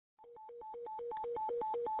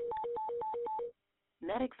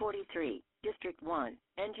Medic 43, District 1,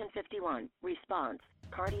 Engine 51, response,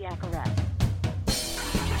 cardiac arrest.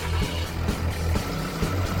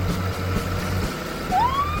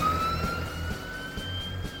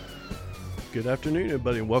 Good afternoon,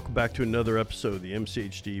 everybody, and welcome back to another episode of the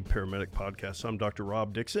MCHD Paramedic Podcast. I'm Dr.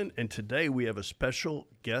 Rob Dixon, and today we have a special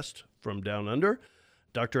guest from down under,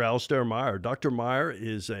 Dr. Alistair Meyer. Dr. Meyer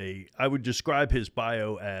is I would describe his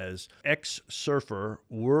bio as ex-surfer,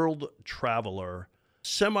 world traveler,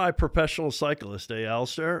 semi-professional cyclist,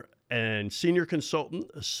 Alistair, and senior consultant,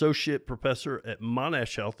 associate professor at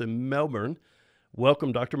Monash Health in Melbourne.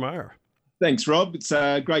 Welcome, Dr. Meyer. Thanks, Rob. It's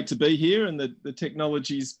great to be here, and the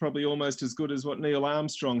technology is probably almost as good as what Neil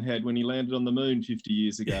Armstrong had when he landed on the moon 50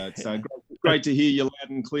 years ago. It's great to hear you loud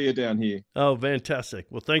and clear down here. Oh, fantastic.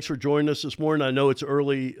 Well, thanks for joining us this morning. I know it's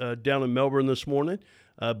early down in Melbourne this morning,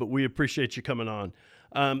 but we appreciate you coming on.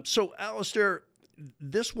 So, Alistair,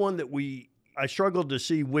 this one that I struggled to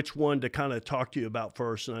see which one to kind of talk to you about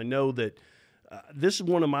first, and I know that this is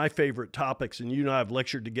one of my favorite topics, and you and I have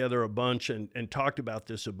lectured together a bunch and talked about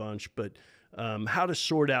this a bunch, but how to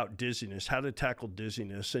sort out dizziness, how to tackle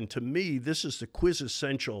dizziness. And to me, this is the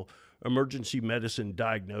quintessential emergency medicine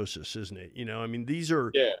diagnosis, isn't it? You know, I mean,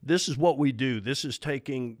 this is what we do. This is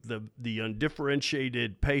taking the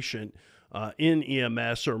undifferentiated patient in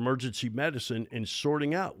EMS or emergency medicine and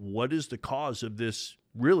sorting out what is the cause of this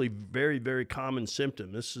really very, very common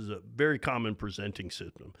symptom. This is a very common presenting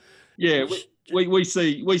symptom. Yeah, we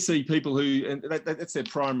see people who, and that's their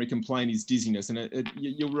primary complaint is dizziness, and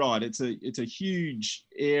you're right. It's a huge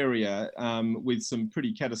area with some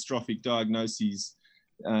pretty catastrophic diagnoses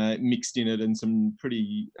mixed in it, and some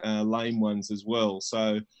pretty lame ones as well.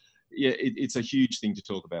 So, yeah, it's a huge thing to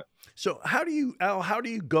talk about. So how do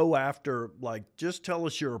you go after, like, just tell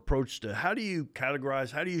us your approach to how do you categorize,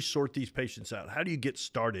 how do you sort these patients out? How do you get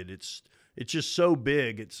started? It's just so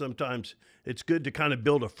big. Sometimes it's good to kind of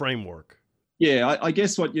build a framework. Yeah, I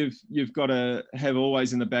guess what you've got to have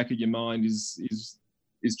always in the back of your mind is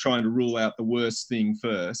trying to rule out the worst thing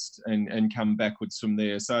first and come backwards from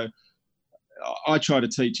there. So I try to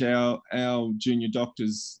teach our junior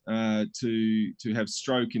doctors to have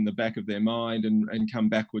stroke in the back of their mind and come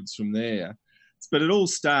backwards from there. But it all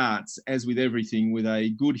starts, as with everything, with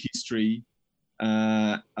a good history,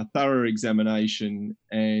 a thorough examination,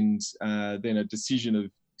 and then a decision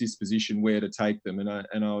of disposition where to take them. I'm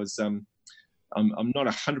not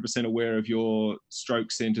 100% aware of your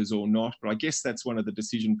stroke centres or not, but I guess that's one of the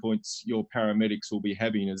decision points your paramedics will be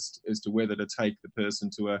having as to whether to take the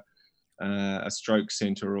person to a stroke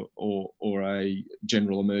centre or a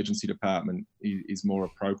general emergency department is more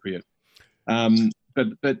appropriate.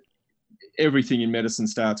 But everything in medicine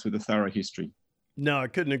starts with a thorough history. No, I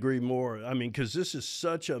couldn't agree more. I mean, because this is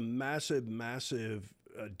such a massive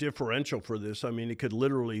differential for this. I mean, it could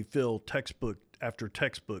literally fill textbook after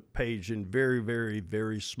textbook page in very, very,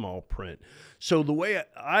 very small print. So the way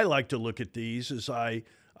I like to look at these is I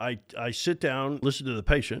sit down, listen to the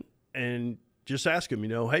patient, and just ask them,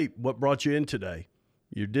 hey, what brought you in today?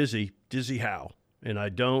 You're dizzy. Dizzy how? And I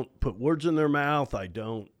don't put words in their mouth. I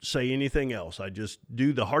don't say anything else. I just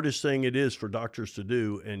do the hardest thing it is for doctors to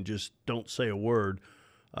do and just don't say a word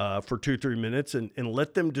for 2-3 minutes and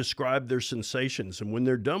let them describe their sensations. And when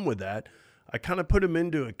they're done with that, I kind of put them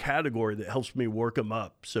into a category that helps me work them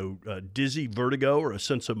up. So dizzy, vertigo, or a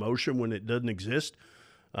sense of motion when it doesn't exist.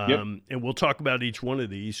 And we'll talk about each one of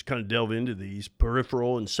these, kind of delve into these,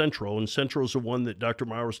 peripheral and central. And central is the one that Dr.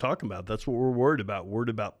 Meyer was talking about. That's what we're worried about. Worried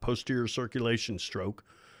about posterior circulation stroke,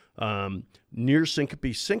 near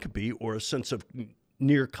syncope, or a sense of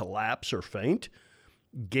near collapse or faint,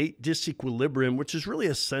 gait disequilibrium, which is really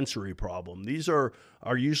a sensory problem. These are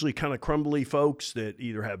usually kind of crumbly folks that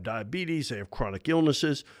either have diabetes, they have chronic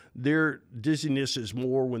illnesses. Their dizziness is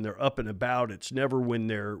more when they're up and about. It's never when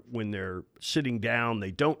they're sitting down.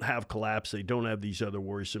 They don't have collapse. They don't have these other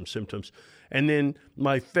worrisome symptoms. And then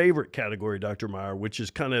my favorite category, Dr. Meyer, which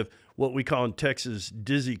is kind of what we call in Texas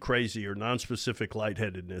dizzy crazy or nonspecific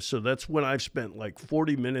lightheadedness. So that's when I've spent like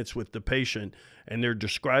 40 minutes with the patient and they're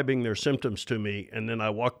describing their symptoms to me. And then I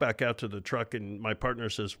walk back out to the truck and my partner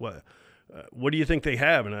says, what do you think they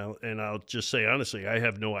have? And I'll just say, honestly, I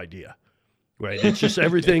have no idea. Right. It's just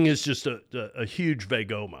everything is just a huge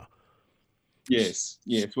vagoma. Yes.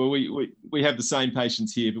 Well, we have the same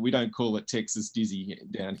patients here, but we don't call it Texas dizzy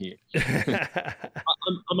down here.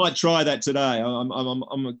 I might try that today. I'm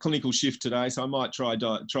a clinical shift today, so I might try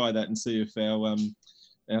that and see if our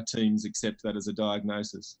teams accept that as a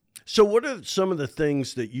diagnosis. So what are some of the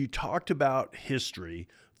things that you talked about history?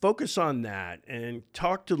 Focus on that and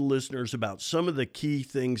talk to the listeners about some of the key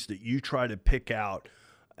things that you try to pick out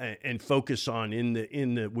and focus on in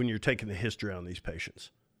the when you're taking the history on these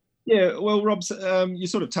patients? Yeah, well, Rob, you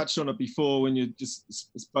sort of touched on it before when you just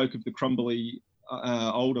spoke of the crumbly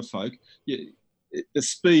older folk. The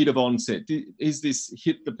speed of onset, is this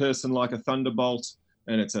hit the person like a thunderbolt,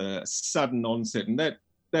 and it's a sudden onset, and that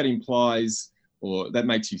implies, or that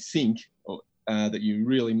makes you think, that you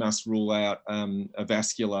really must rule out a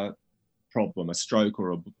vascular problem, a stroke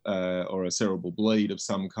or a cerebral bleed of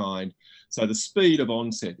some kind. So the speed of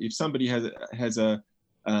onset, if somebody has a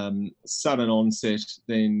sudden onset,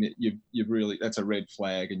 then you've really, that's a red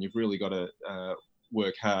flag, and you've really got to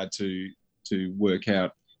work hard to work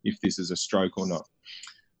out if this is a stroke or not.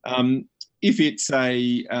 If it's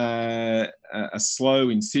a slow,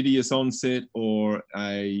 insidious onset, or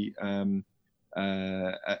a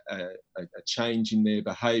change in their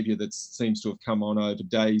behaviour that seems to have come on over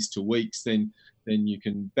days to weeks, then you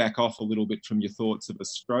can back off a little bit from your thoughts of a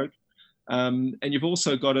stroke. And you've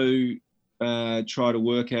also got to try to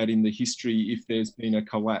work out in the history if there's been a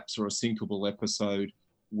collapse or a syncopal episode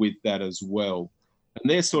with that as well. And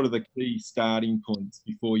they're sort of the key starting points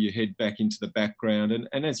before you head back into the background.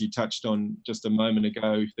 And as you touched on just a moment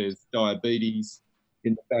ago, if there's diabetes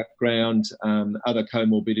in the background, other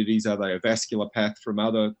comorbidities, are they a vascular path from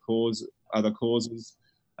other causes?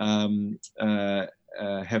 Have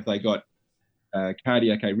they got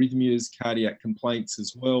cardiac arrhythmias, cardiac complaints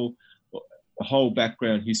as well? The whole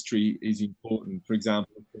background history is important. For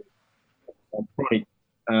example, chronic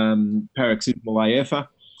paroxysmal AF,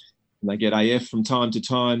 and they get AF from time to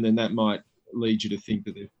time, then that might lead you to think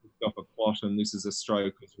that they've picked up a clot and this is a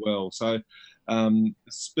stroke as well. So the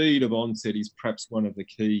speed of onset is perhaps one of the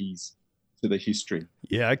keys to the history.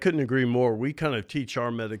 Yeah, I couldn't agree more. We kind of teach our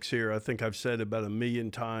medics here, I think I've said about 1 million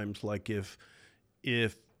times, like if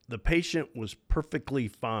the patient was perfectly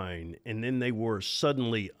fine and then they were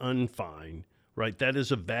suddenly unfine, right? That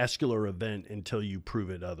is a vascular event until you prove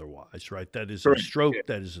it otherwise, right? That is a stroke,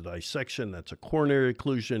 that is a dissection, that's a coronary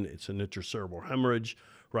occlusion, it's an intracerebral hemorrhage,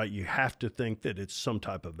 right? You have to think that it's some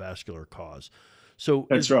type of vascular cause. So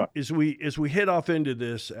that's right. As we head off into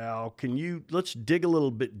this, Al, let's dig a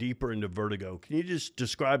little bit deeper into vertigo. Can you just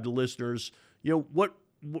describe to listeners, what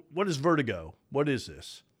is vertigo? What is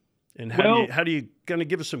this? And how do you kind of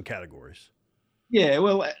give us some categories? Yeah,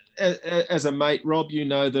 well, as a mate, Rob, you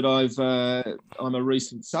know that I'm a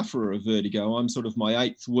recent sufferer of vertigo. I'm sort of my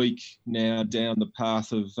 8th week now down the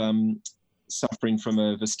path of suffering from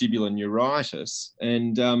a vestibular neuritis,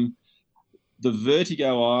 and the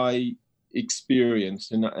vertigo I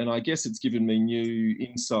experienced, and I guess it's given me new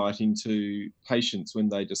insight into patients when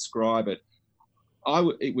they describe it.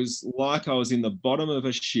 It was like I was in the bottom of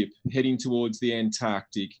a ship heading towards the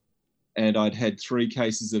Antarctic, and I'd had 3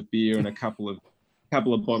 cases of beer and a couple of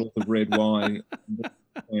bottles of red wine,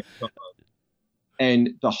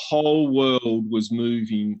 and the whole world was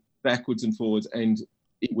moving backwards and forwards, and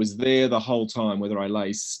it was there the whole time, whether I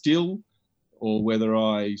lay still or whether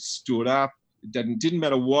I stood up. It didn't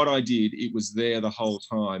matter what I did, it was there the whole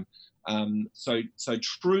time. So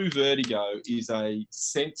true vertigo is a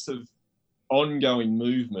sense of ongoing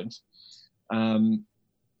movement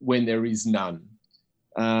when there is none,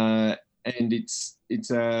 and it's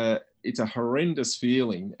a horrendous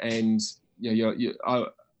feeling. And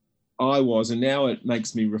I was, and now it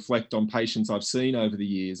makes me reflect on patients I've seen over the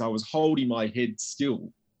years. I was holding my head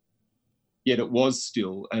still, yet it was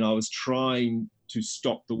still, and I was trying to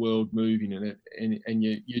stop the world moving in it, and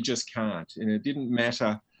you just can't. And it didn't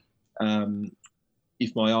matter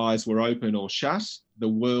if my eyes were open or shut, the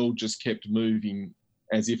world just kept moving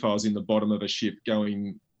as if I was in the bottom of a ship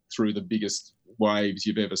going through the biggest waves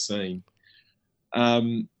you've ever seen.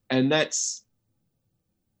 And that's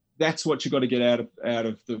what you've got to get out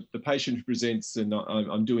of the patient who presents, and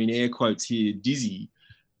I'm doing air quotes here, dizzy,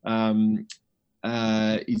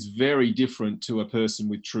 is very different to a person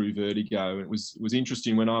with true vertigo. It was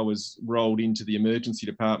interesting when I was rolled into the emergency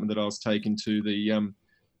department that I was taken to,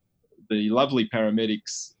 the lovely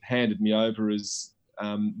paramedics handed me over as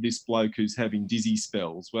this bloke who's having dizzy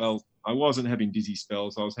spells. Well, I wasn't having dizzy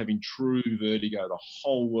spells. I was having true vertigo. The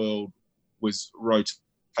whole world was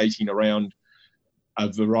rotating around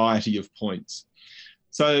a variety of points.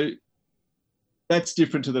 So that's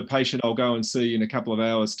different to the patient I'll go and see in a couple of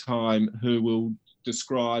hours' time, who will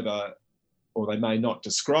describe or they may not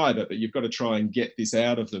describe it, but you've got to try and get this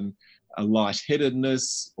out of them, a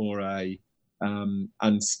lightheadedness or a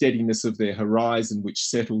unsteadiness of their horizon, which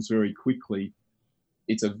settles very quickly.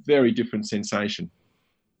 It's a very different sensation.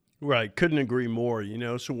 Right. Couldn't agree more.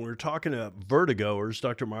 So when we're talking about vertigo, or as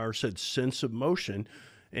Dr. Meyer said, sense of motion,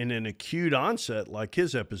 And an acute onset like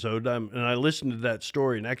his episode, and I listened to that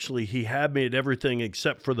story, and actually he had me at everything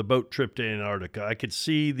except for the boat trip to Antarctica. I could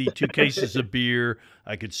see the 2 cases of beer.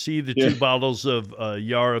 I could see the 2 bottles of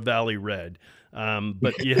Yarra Valley Red.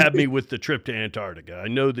 But you had me with the trip to Antarctica. I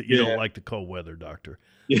know that you don't like the cold weather, doctor.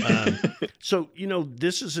 So,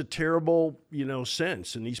 this is a terrible,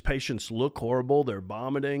 sense. And these patients look horrible. They're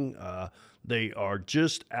vomiting. They are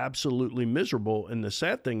just absolutely miserable. And the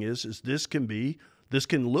sad thing is this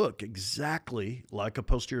can look exactly like a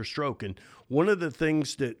posterior stroke. And one of the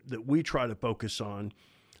things that we try to focus on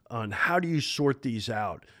how do you sort these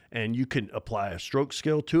out? And you can apply a stroke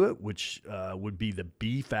scale to it, which would be the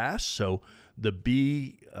BFAST. So the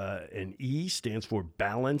B and E stands for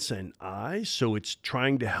balance and I. So it's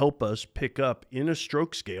trying to help us pick up in a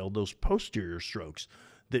stroke scale those posterior strokes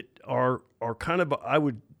that are kind of, I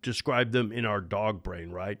would describe them in our dog brain,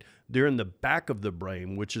 right? They're in the back of the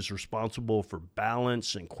brain, which is responsible for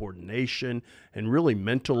balance and coordination and really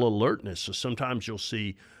mental alertness. So sometimes you'll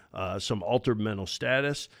see some altered mental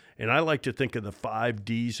status. And I like to think of the 5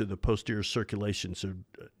 Ds of the posterior circulation. So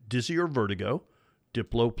dizzy or vertigo,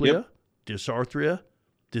 diplopia, dysarthria,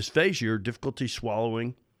 dysphagia or difficulty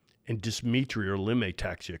swallowing, and dysmetria or limb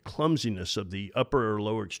ataxia, clumsiness of the upper or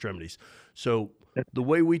lower extremities. So the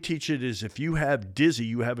way we teach it is if you have dizzy,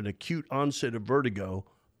 you have an acute onset of vertigo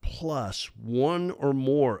plus one or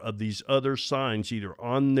more of these other signs either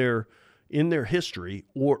in their history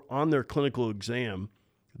or on their clinical exam,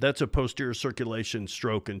 that's a posterior circulation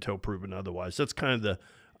stroke until proven otherwise. That's kind of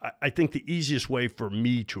I think the easiest way for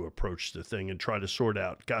me to approach the thing and try to sort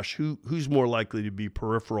out, gosh, who's more likely to be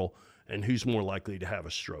peripheral and who's more likely to have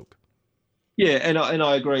a stroke. Yeah, and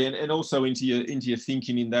I agree, and also into your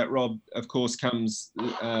thinking in that, Rob, of course, comes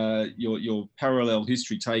your parallel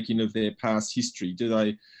history taking of their past history. Do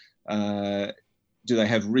they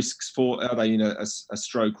have risks are they in a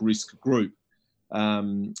stroke risk group?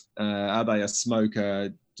 Are they a smoker?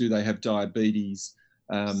 Do they have diabetes?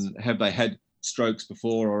 Have they had strokes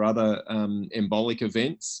before or other embolic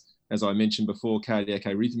events? As I mentioned before, cardiac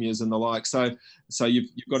arrhythmias and the like. So you've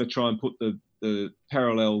got to try and put the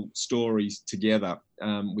parallel stories together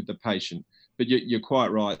with the patient. But you're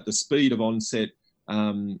quite right. The speed of onset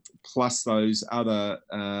plus those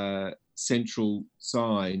other central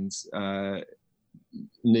signs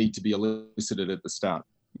need to be elicited at the start.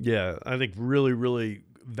 Yeah, I think really, really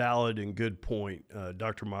valid and good point,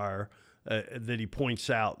 Dr. Meyer, that he points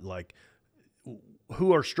out, like,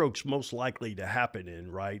 who are strokes most likely to happen in,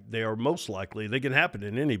 right? They can happen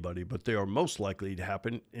in anybody, but they are most likely to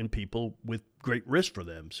happen in people with great risk for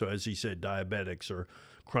them. So as he said, diabetics or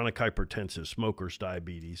chronic hypertensive, smokers,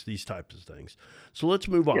 diabetes, these types of things. So let's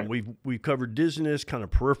move on. Yeah. We've covered dizziness, kind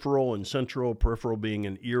of peripheral and central, peripheral being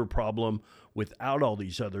an ear problem without all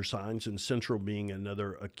these other signs, and central being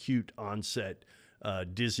another acute onset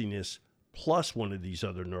dizziness plus one of these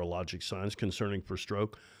other neurologic signs concerning for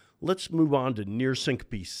stroke. Let's move on to near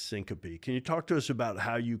syncope. Can you talk to us about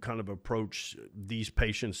how you kind of approach these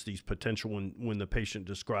patients, these potential when the patient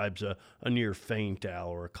describes a near faint, Al,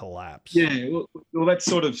 or a collapse? Yeah, well, that's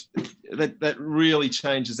sort of that really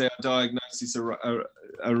changes our diagnosis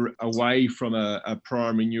away from a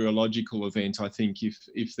primary neurological event. I think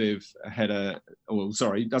if they've had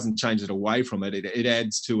it doesn't change it away from it. It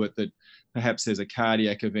adds to it that perhaps there's a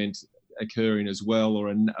cardiac event occurring as well,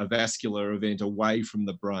 or a vascular event away from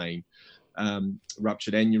the brain.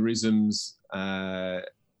 Ruptured aneurysms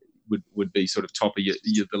would be sort of top of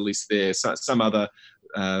the list there. So some other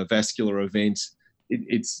vascular event.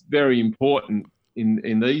 It's very important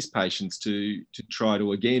in these patients to try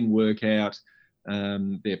to again work out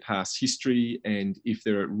their past history and if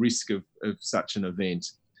they're at risk of such an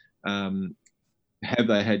event. Have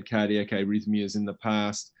they had cardiac arrhythmias in the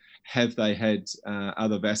past? Have they had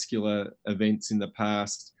other vascular events in the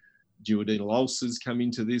past? Duodenal ulcers come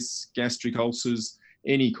into this, gastric ulcers,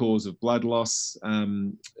 any cause of blood loss,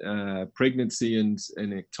 pregnancy and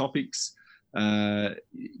ectopics.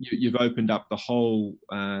 You've opened up the whole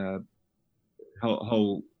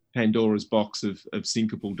Pandora's box of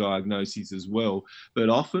syncopal diagnoses as well. But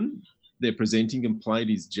often their presenting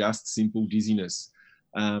complaint is just simple dizziness.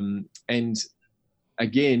 And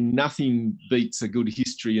again, nothing beats a good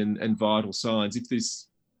history and vital signs. If this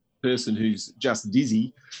person who's just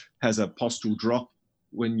dizzy has a postural drop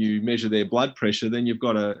when you measure their blood pressure, then you've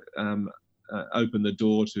got to open the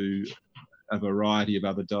door to a variety of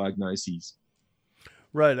other diagnoses.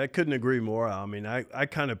 Right. I couldn't agree more. I mean, I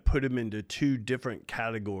kind of put them into 2 different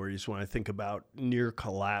categories when I think about near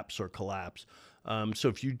collapse or collapse. So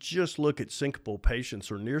if you just look at syncopal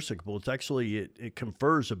patients or near syncopal, it's actually, it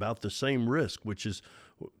confers about the same risk, which is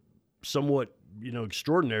somewhat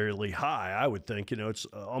extraordinarily high, I would think. It's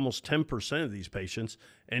almost 10% of these patients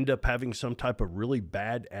end up having some type of really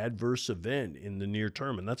bad adverse event in the near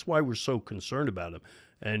term. And that's why we're so concerned about them.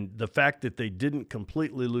 And the fact that they didn't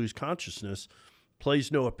completely lose consciousness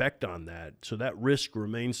plays no effect on that. So that risk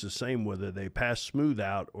remains the same whether they pass smooth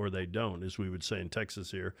out or they don't, as we would say in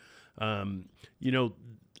Texas here.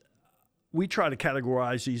 We try to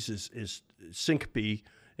categorize these as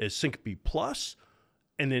syncope plus,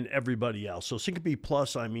 and then everybody else. So syncope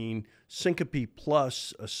plus, I mean syncope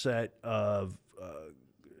plus a set of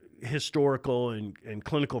historical and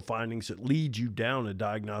clinical findings that lead you down a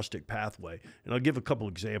diagnostic pathway. And I'll give a couple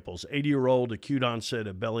examples. 80-year-old acute onset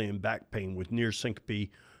of belly and back pain with near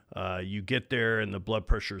syncope. You get there and the blood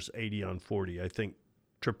pressure is 80 on 40. I think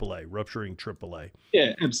AAA, rupturing AAA.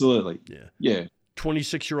 Yeah, absolutely. Yeah.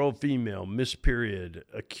 26-year-old female, missed period,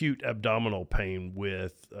 acute abdominal pain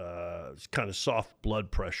with kind of soft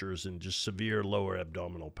blood pressures and just severe lower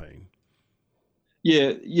abdominal pain.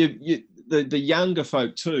 Yeah, the younger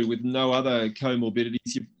folk too, with no other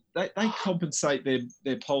comorbidities, they compensate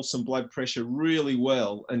their pulse and blood pressure really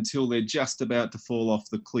well until they're just about to fall off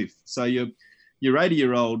the cliff. So your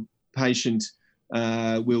 80-year-old patient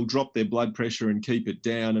will drop their blood pressure and keep it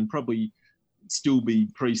down and probably still be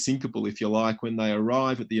pre-syncopal, if you like, when they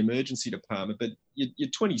arrive at the emergency department. But your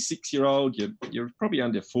 26-year-old, you're probably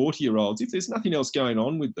under 40-year-olds, if there's nothing else going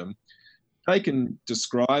on with them, they can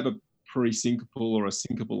describe a pre-syncopal or a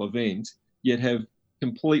syncopal event, yet have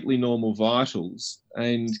completely normal vitals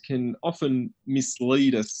and can often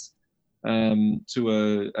mislead us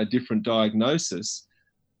to a different diagnosis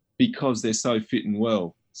because they're so fit and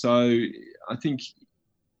well. So I think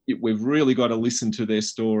we've really got to listen to their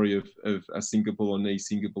story of a syncopal or knee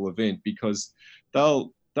syncopal event, because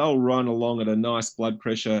they'll run along at a nice blood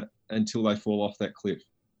pressure until they fall off that cliff.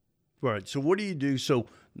 Right. So what do you do? So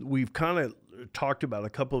we've kind of talked about a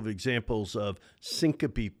couple of examples of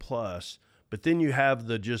syncope plus, but then you have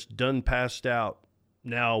the just done, passed out,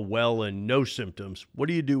 now well and no symptoms. What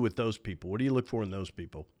do you do with those people? What do you look for in those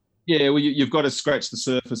people? Yeah, well, you've got to scratch the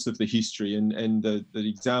surface of the history, and the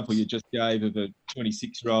example you just gave of a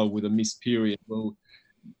 26-year-old with a missed period. Well,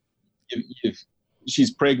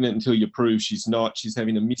 she's pregnant until you prove she's not. She's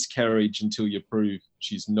having a miscarriage until you prove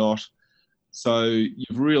she's not. So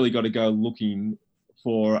you've really got to go looking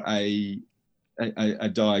for a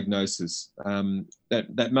diagnosis.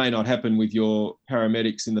 That may not happen with your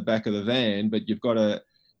paramedics in the back of the van, but you've got to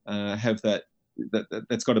have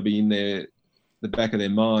that's got to be in the back of their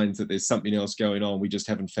minds, that there's something else going on. We just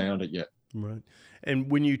haven't found it yet. Right. And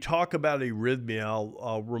when you talk about arrhythmia,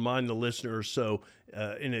 I'll remind the listeners, so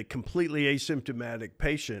in a completely asymptomatic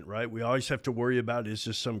patient, right, we always have to worry about, is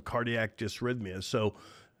this some cardiac dysrhythmia? So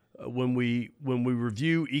when we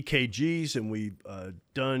review EKGs, and we've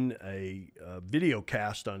done a video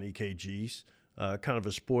cast on EKGs, kind of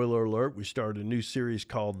a spoiler alert, we started a new series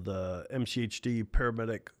called the MCHD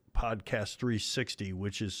Paramedic Podcast 360,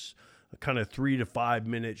 which is kind of 3 to 5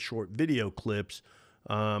 minute short video clips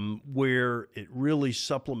where it really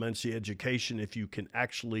supplements the education if you can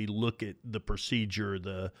actually look at the procedure,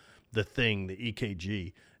 the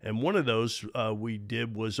EKG. And one of those we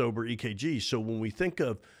did was over EKG. So when we think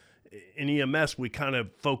of in EMS, we kind of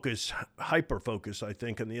hyper-focus, I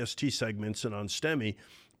think, on the ST segments and on STEMI.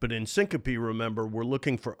 But in syncope, remember, we're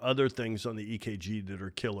looking for other things on the EKG that are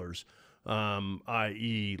killers,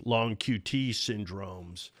 i.e. long QT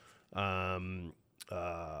syndromes,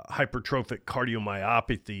 hypertrophic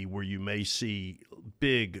cardiomyopathy, where you may see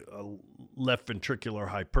big left ventricular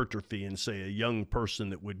hypertrophy in, say, a young person,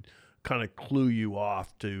 that would kind of clue you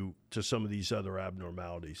off to some of these other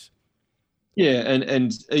abnormalities. Yeah,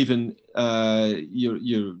 and even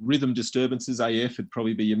your rhythm disturbances, AF would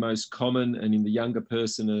probably be your most common, and in the younger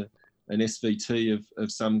person, an SVT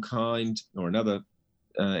of some kind, or another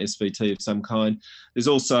SVT of some kind. There's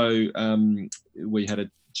also, we had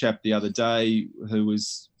a chap the other day who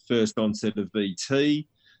was first onset of VT.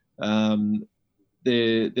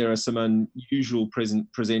 There are some unusual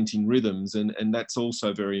presenting rhythms, and that's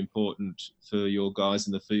also very important for your guys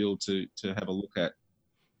in the field to have a look at.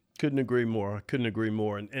 Couldn't agree more.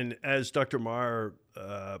 And as Dr. Meyer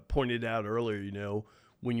pointed out earlier,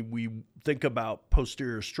 when we think about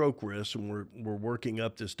posterior stroke risk, and we're working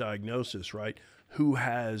up this diagnosis, right? Who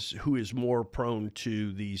is more prone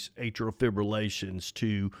to these atrial fibrillations,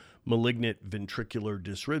 to malignant ventricular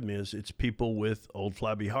dysrhythmias? It's people with old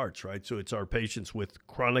flabby hearts, right? So it's our patients with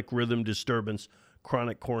chronic rhythm disturbance,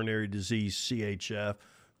 chronic coronary disease, CHF.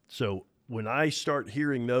 So when I start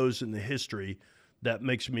hearing those in the history, that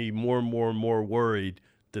makes me more and more worried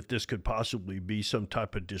that this could possibly be some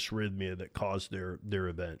type of dysrhythmia that caused their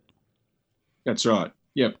event. That's right.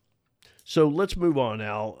 Yep. So let's move on,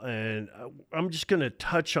 Al, and I'm just going to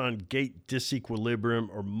touch on gait disequilibrium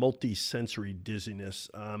or multisensory dizziness.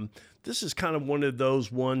 This is kind of one of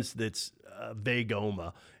those ones that's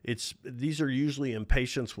vagoma. These are usually in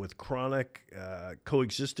patients with chronic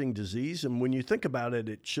coexisting disease, and when you think about it,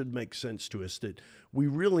 it should make sense to us that we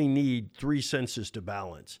really need three senses to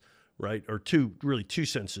balance, right? Or two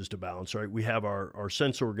senses to balance, right? We have our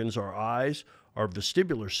sense organs, our eyes, our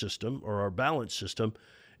vestibular system or our balance system,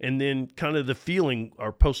 and then kind of the feeling,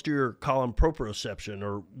 our posterior column proprioception,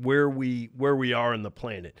 or where we are in the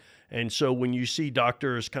planet. And so when you see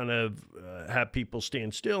doctors kind of have people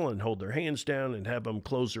stand still and hold their hands down and have them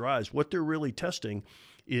close their eyes, what they're really testing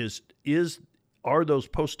are those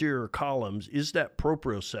posterior columns, is that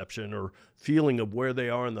proprioception or feeling of where they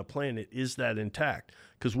are in the planet, is that intact?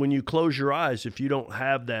 Because when you close your eyes, if you don't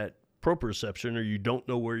have that proprioception or you don't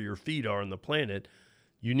know where your feet are on the planet,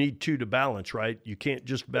 you need two to balance, right? You can't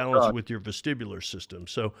just balance with your vestibular system.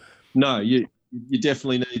 So, no, you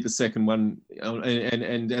definitely need the second one.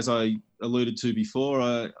 And as I alluded to before,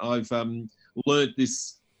 I've learnt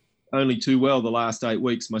this only too well the last 8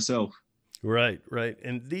 weeks myself. Right.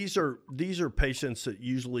 And these are patients that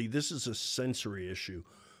usually, this is a sensory issue.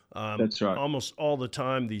 That's right. Almost all the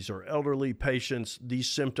time, these are elderly patients. These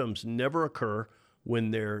symptoms never occur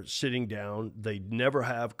when they're sitting down. They never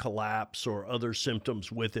have collapse or other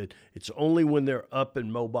symptoms with it. It's only when they're up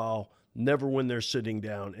and mobile, never when they're sitting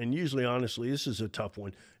down. And usually, honestly, this is a tough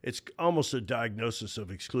one. It's almost a diagnosis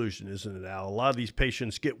of exclusion, isn't it, Al? A lot of these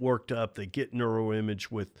patients get worked up. They get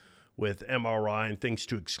neuroimage with MRI and things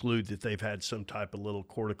to exclude that they've had some type of little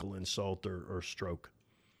cortical insult or stroke.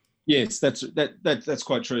 Yes, that's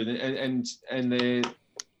quite true. And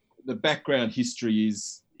the background history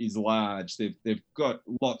is large. They've got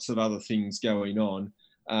lots of other things going on.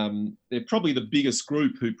 They're probably the biggest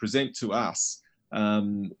group who present to us,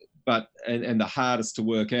 but the hardest to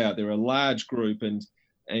work out. They're a large group, and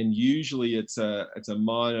usually it's a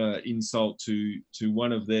minor insult to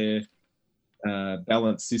one of their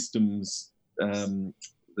balance systems, the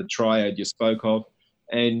triad you spoke of,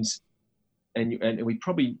 and we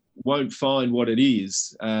probably won't find what it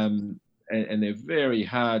is, and they're very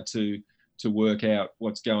hard to work out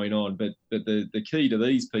what's going on. But the key to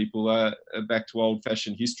these people are back to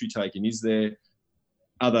old-fashioned history taking. Is there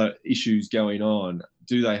other issues going on?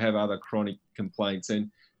 Do they have other chronic complaints?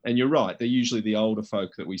 And you're right, they're usually the older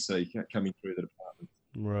folk that we see coming through the department.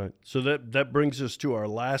 Right. So that brings us to our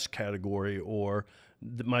last category, or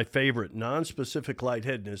my favorite, non-specific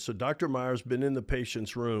lightheadedness. So Dr. Meyer's been in the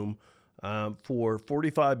patient's room for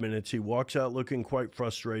 45 minutes. He walks out looking quite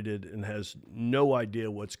frustrated and has no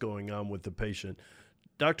idea what's going on with the patient.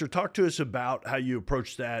 Doctor, talk to us about how you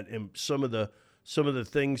approach that and some of the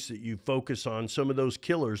things that you focus on, some of those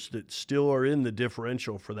killers that still are in the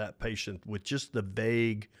differential for that patient with just the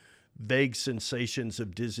vague sensations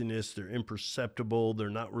of dizziness. They're imperceptible. They're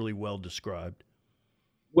not really well described.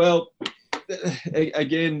 Well,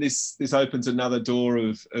 again, this opens another door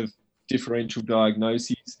of differential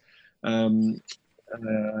diagnoses.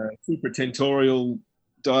 Supratentorial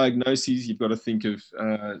diagnoses, you've got to think of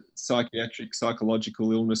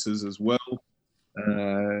psychological illnesses as well.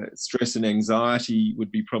 Stress and anxiety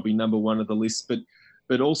would be probably number one of the list,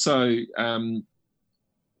 but also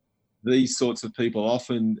these sorts of people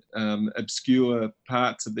often obscure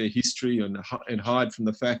parts of their history and hide from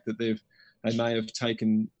the fact that they may have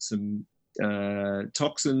taken some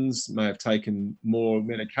toxins, may have taken more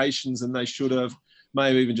medications than they should have, may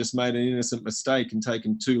have even just made an innocent mistake and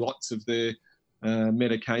taken 2 lots of their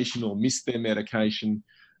medication or missed their medication.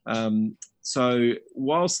 So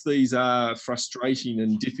whilst these are frustrating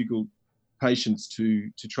and difficult patients to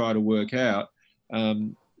try to work out,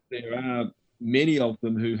 there are many of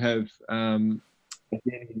them who have,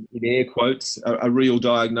 again, in air quotes, a real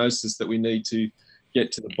diagnosis that we need to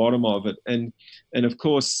get to the bottom of it. And of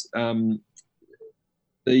course,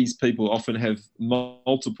 these people often have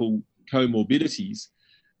multiple comorbidities,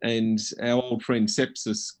 and our old friend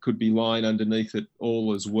sepsis could be lying underneath it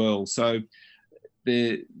all as well. So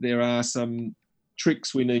there are some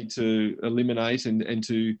tricks we need to eliminate, and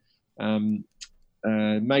to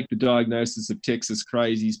make the diagnosis of Texas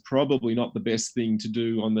crazies probably not the best thing to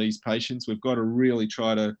do on these patients. We've got to really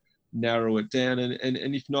try to narrow it down, and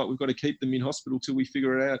if not, we've got to keep them in hospital till we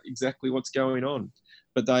figure out exactly what's going on.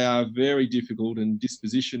 But they are very difficult, and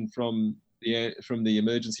disposition from the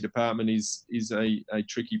emergency department is a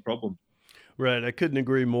tricky problem. Right, I couldn't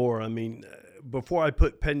agree more. I mean, before I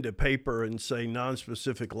put pen to paper and say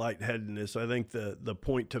non-specific lightheadedness, I think the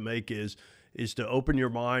point to make is to open your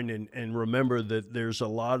mind and remember that there's a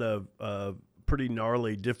lot of pretty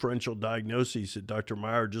gnarly differential diagnoses that Dr.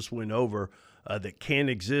 Meyer just went over that can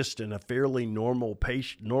exist in a fairly normal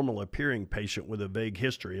appearing patient with a vague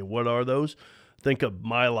history. And what are those? Think of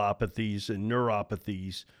myelopathies and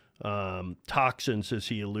neuropathies, toxins, as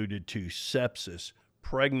he alluded to, sepsis,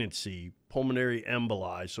 pregnancy, pulmonary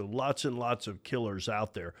emboli. So lots and lots of killers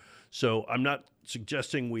out there. So I'm not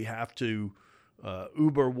suggesting we have to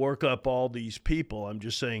uber work up all these people. I'm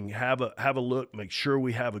just saying have a look, make sure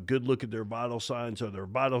we have a good look at their vital signs. Are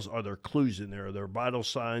there clues in there? Are there vital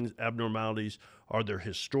signs, abnormalities? Are there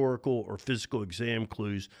historical or physical exam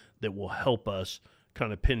clues that will help us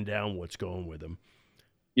kind of pin down what's going with them?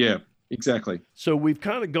 Yeah, exactly. So we've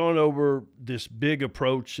kind of gone over this big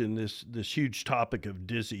approach in this huge topic of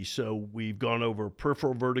dizzy. So we've gone over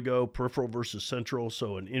peripheral vertigo, peripheral versus central,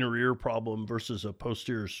 so an inner ear problem versus a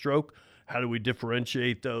posterior stroke. How do we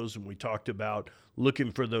differentiate those? And we talked about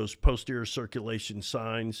looking for those posterior circulation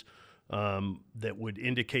signs that would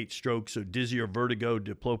indicate stroke. So dizzy or vertigo,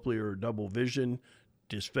 diplopia or double vision,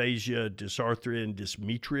 dysphagia, dysarthria, and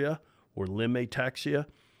dysmetria or limb ataxia.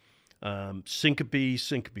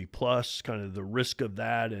 Syncope plus, kind of the risk of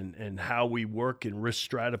that and how we work and risk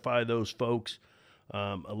stratify those folks.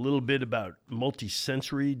 A little bit about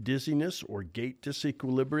multisensory dizziness or gait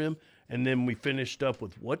disequilibrium. And then we finished up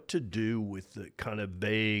with what to do with the kind of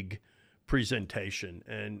vague presentation.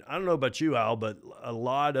 And I don't know about you, Al, but a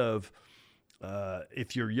lot of,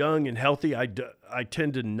 if you're young and healthy, I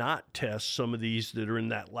tend to not test some of these that are in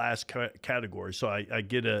that last category. So I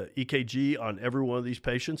get a EKG on every one of these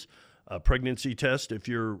patients, a pregnancy test if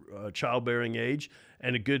you're childbearing age,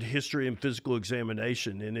 and a good history and physical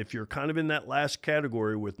examination. And if you're kind of in that last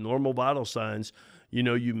category with normal vital signs,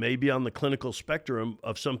 you may be on the clinical spectrum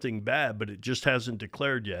of something bad, but it just hasn't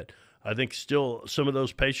declared yet. I think still some of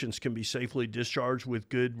those patients can be safely discharged with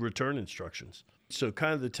good return instructions. So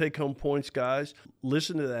kind of the take-home points, guys,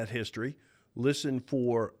 listen to that history, listen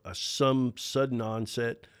for some sudden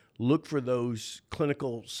onset, look for those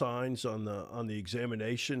clinical signs on the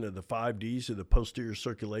examination of the 5Ds of the posterior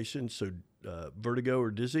circulation, so vertigo or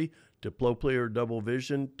dizzy, diplopia or double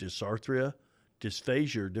vision, dysarthria,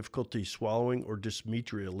 dysphagia or difficulty swallowing, or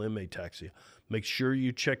dysmetria, limb ataxia. Make sure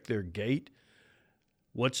you check their gait.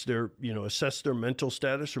 What's their, assess their mental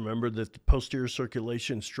status. Remember that the posterior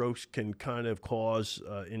circulation strokes can kind of cause,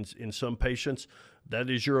 in some patients, that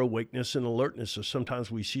is your awakeness and alertness. So sometimes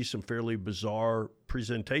we see some fairly bizarre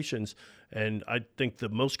presentations. And I think the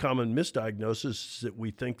most common misdiagnosis is that we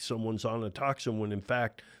think someone's on a toxin when in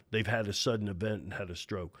fact they've had a sudden event and had a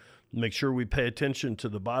stroke. Make sure we pay attention to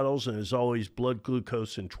the vitals, and as always, blood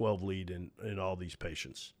glucose and 12 lead in all these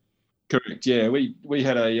patients. Correct. Yeah, we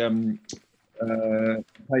had a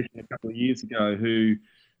patient a couple of years ago who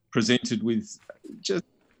presented with just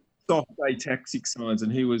soft ataxic signs,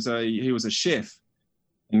 and he was a chef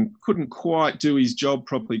and couldn't quite do his job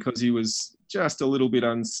properly because he was just a little bit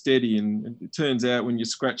unsteady. And it turns out when you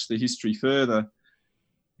scratch the history further,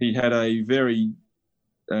 he had a very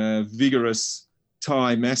vigorous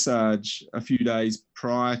Thai massage a few days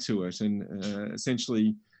prior to it, and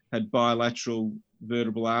essentially had bilateral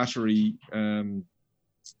vertebral artery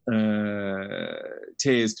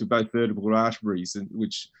tears to both vertebral arteries,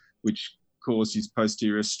 which caused his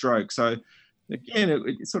posterior stroke. So again,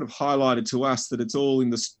 it sort of highlighted to us that it's all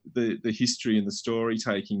in the history and the story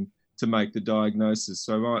taking to make the diagnosis.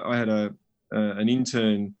 So I had an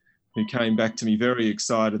intern who came back to me very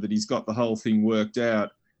excited that he's got the whole thing worked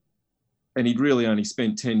out. And he'd really only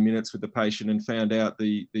spent 10 minutes with the patient and found out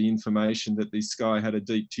the information that this guy had a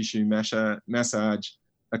deep tissue massage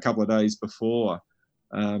a couple of days before.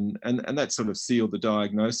 And that sort of sealed the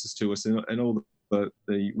diagnosis to us. And all the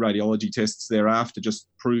radiology tests thereafter just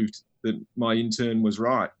proved that my intern was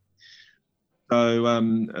right. So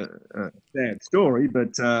sad story,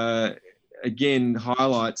 but again,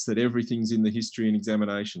 highlights that everything's in the history and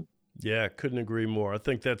examination. Yeah, couldn't agree more. I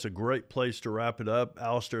think that's a great place to wrap it up.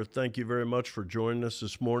 Alistair, thank you very much for joining us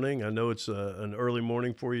this morning. I know it's an early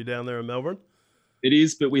morning for you down there in Melbourne. It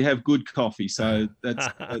is, but we have good coffee, so that's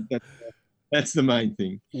the main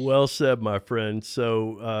thing. Well said, my friend.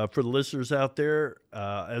 So for the listeners out there,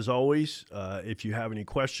 as always, if you have any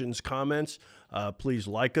questions, comments, please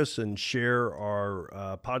like us and share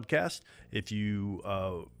our podcast. If you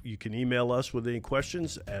can email us with any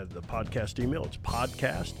questions at the podcast email. It's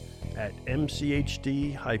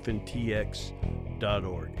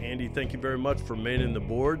podcast@mchd-tx.org. Andy, thank you very much for manning the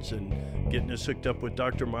boards and getting us hooked up with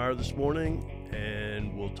Dr. Meyer this morning.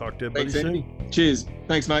 And we'll talk to everybody soon. Cheers.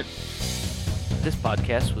 Thanks, mate. This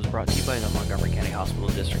podcast was brought to you by the Montgomery County Hospital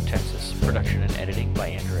District, Texas. Production and editing by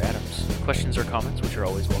Andrew Adams. Questions or comments, which are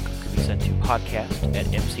always welcome, can be sent to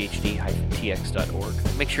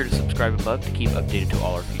podcast@mchd-tx.org. Make sure to subscribe above to keep updated to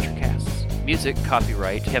all our future casts. Music,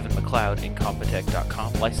 copyright, Kevin MacLeod,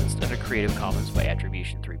 Incompetech.com, licensed under Creative Commons by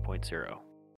Attribution 3.0.